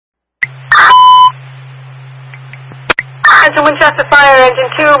Engine Winchester Fire, Engine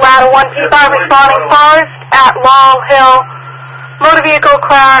 2, Ladder 1, P5 responding Forest at Laurel Hill. Motor vehicle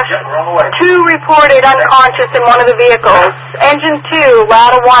crash, 2 reported unconscious in one of the vehicles. Engine 2,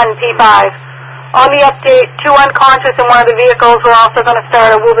 Ladder 1, P5. On the update, 2 unconscious in one of the vehicles. We're also going to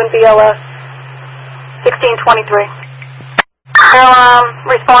start a Woburn BLS 1623. Fire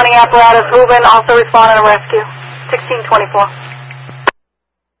responding apparatus, Woburn, also responding to rescue 1624.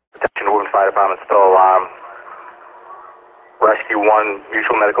 Attention Woburn Fire Department, still alarm. Rescue 1,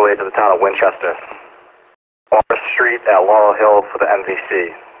 mutual medical aid to the town of Winchester. Forest Street at Laurel Hill for the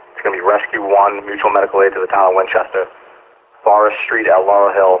MVC. It's going to be Rescue 1, mutual medical aid to the town of Winchester. Forest Street at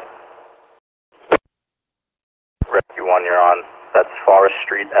Laurel Hill. Rescue 1, you're on. That's Forest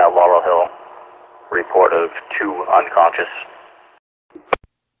Street at Laurel Hill. Report of 2 unconscious.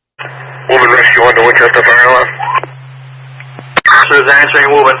 Woburn Rescue 1 to Winchester Fire Alarm. Officers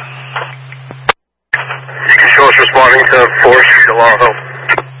answering Woburn. You can show us responding to Forest Street at Laurel Hill.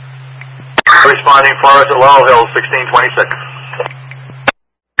 Responding Forest at Laurel Hill, 1626.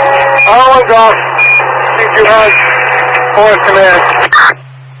 All one's off. C2 has Forest Command.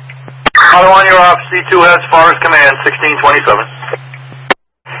 Auto on, you're off. C2 has Forest Command, 1627.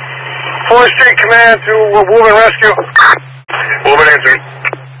 Forest Street Command to Woburn Rescue. Woburn answering.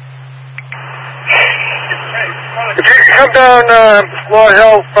 If you can come down Laurel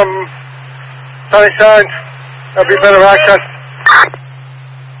Hill from Sunnyside, that'll be better access.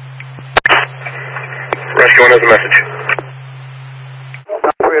 Rescue 1 has a message.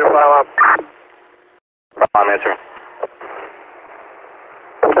 I'm answering.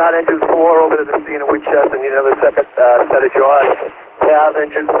 Start engine 4 over to the scene of Winchester. Need another second set of jaws. Have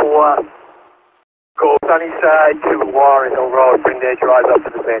engine 4 go Sunnyside to Laurel Hill Road. Bring their jaws up to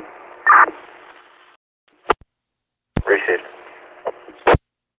the scene. Received.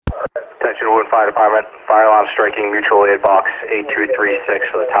 Attention Woburn Fire Department. Fire alarm striking mutual aid box 8236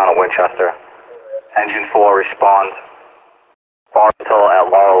 for the town of Winchester. Engine 4 responds. Forest Hill at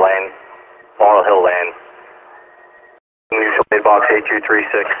Laurel Hill Lane. Mutual aid box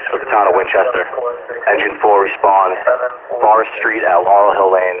 8236 for the town of Winchester. Engine 4 responds. Forest Street at Laurel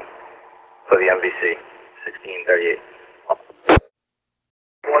Hill Lane for the MVC 1638.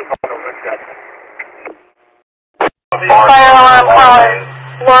 Fire alarm calling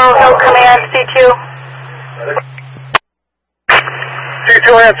Laurel Hill Command, C2. C2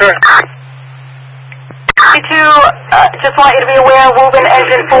 answering. C2, just want you to be aware, Woburn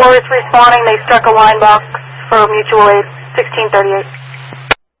Engine 4 is responding. They struck a line box for mutual aid, 1638.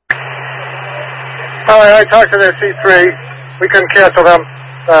 Alright, I talked to their C3. We couldn't cancel them.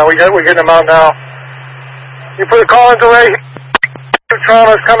 We're getting them out now. You put a call in delay. 2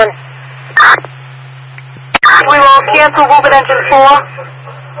 traumas coming. We will cancel Woburn Engine 4,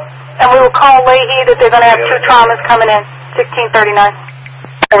 and we will call Leahy that they're going to have 2 traumas coming in, 1639.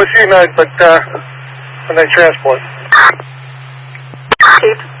 I was seeing that, but when they transport.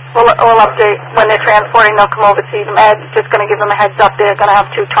 Chief, we'll update. When they're transporting, they'll come over to see them. Ed's just going to give them a heads up. They're going to have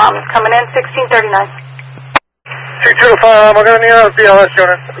 2 traumas coming in, 1639. C2 to fire, we're going to need another BLS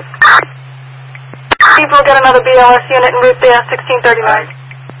unit. Chief, we'll get another BLS unit en route there, 1639.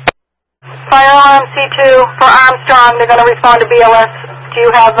 Fire alarm C2 for Armstrong, they're going to respond to BLS. Do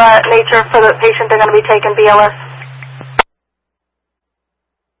you have nature for the patient they're going to be taking BLS?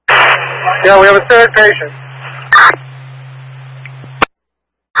 Yeah, we have a 3rd patient.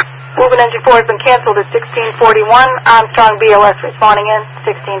 Woburn Engine 4 has been canceled at 1641. Armstrong BLS responding in,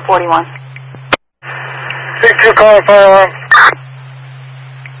 1641. C2 calling fire alarm.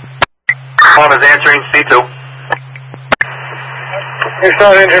 Alarm is answering C2.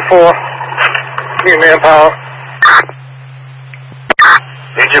 Inside engine 4. Need manpower.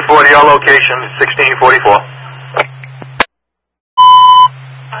 Engine 4 to your location, 1644.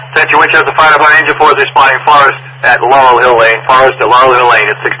 Attention Winchester Fire Department, Engine 4 is responding Forest at Laurel Hill Lane. Forest at Laurel Hill Lane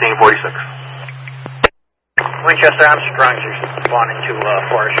at 1646. Winchester Armstrong is responding to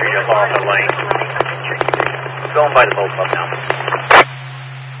Forest Street at Laurel Hill Lane. Going by the boat club now.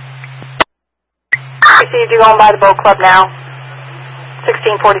 I see you going by the boat club now,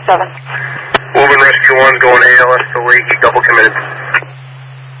 1647. Woburn Rescue 1 going ALS to Leahy, double committed.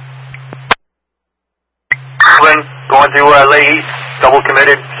 Woburn going to Leahy, double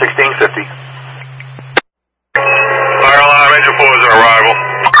committed, 1650. Fire alarm, engine 4 is on arrival.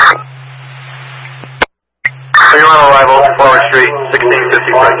 You're on arrival, Forest Street,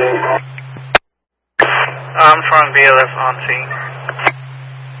 1653. Armstrong BLS on scene.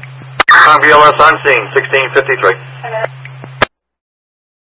 BLS on scene, 1653.